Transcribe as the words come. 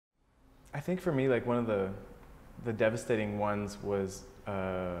think for me, like one of the devastating ones was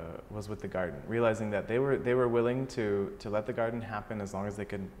with the garden, realizing that they were willing to let the garden happen as long as they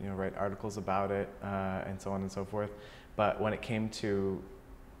could, you know, write articles about it and so on and so forth. But when it came to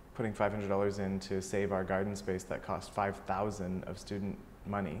putting $500 in to save our garden space that cost $5,000 of student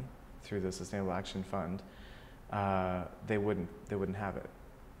money through the Sustainable Action Fund, they wouldn't have it.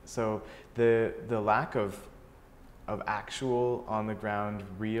 So the lack of actual on the ground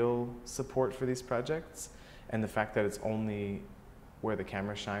real support for these projects, and the fact that it's only where the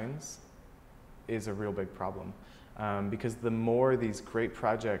camera shines, is a real big problem. Because the more these great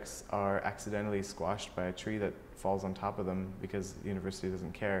projects are accidentally squashed by a tree that falls on top of them because the university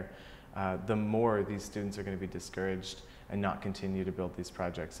doesn't care, the more these students are going to be discouraged and not continue to build these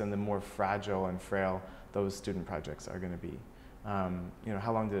projects, and the more fragile and frail those student projects are going to be. You know,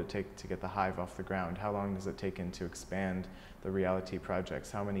 how long did it take to get the hive off the ground? How long does it take to expand the RealiTEA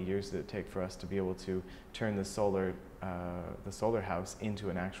projects? How many years did it take for us to be able to turn the solar house into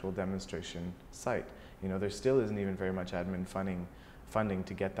an actual demonstration site? You know, there still isn't even very much admin funding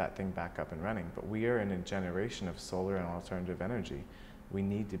to get that thing back up and running. But we are in a generation of solar and alternative energy. We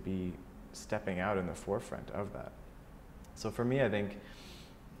need to be stepping out in the forefront of that. So for me, I think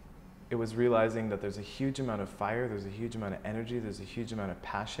it was realizing that there's a huge amount of fire, there's a huge amount of energy, there's a huge amount of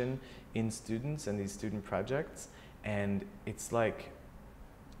passion in students and these student projects, and it's like,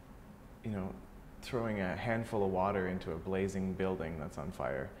 you know, throwing a handful of water into a blazing building that's on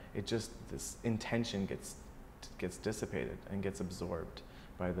fire. It just, this intention gets dissipated and gets absorbed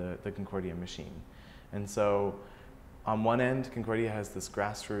by the Concordia machine. And so on one end, Concordia has this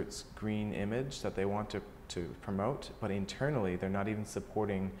grassroots green image that they want to promote, but internally they're not even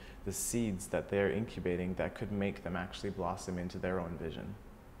supporting the seeds that they're incubating that could make them actually blossom into their own vision.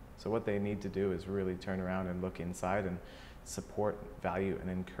 So what they need to do is really turn around and look inside and support, value, and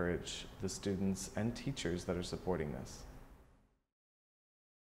encourage the students and teachers that are supporting this.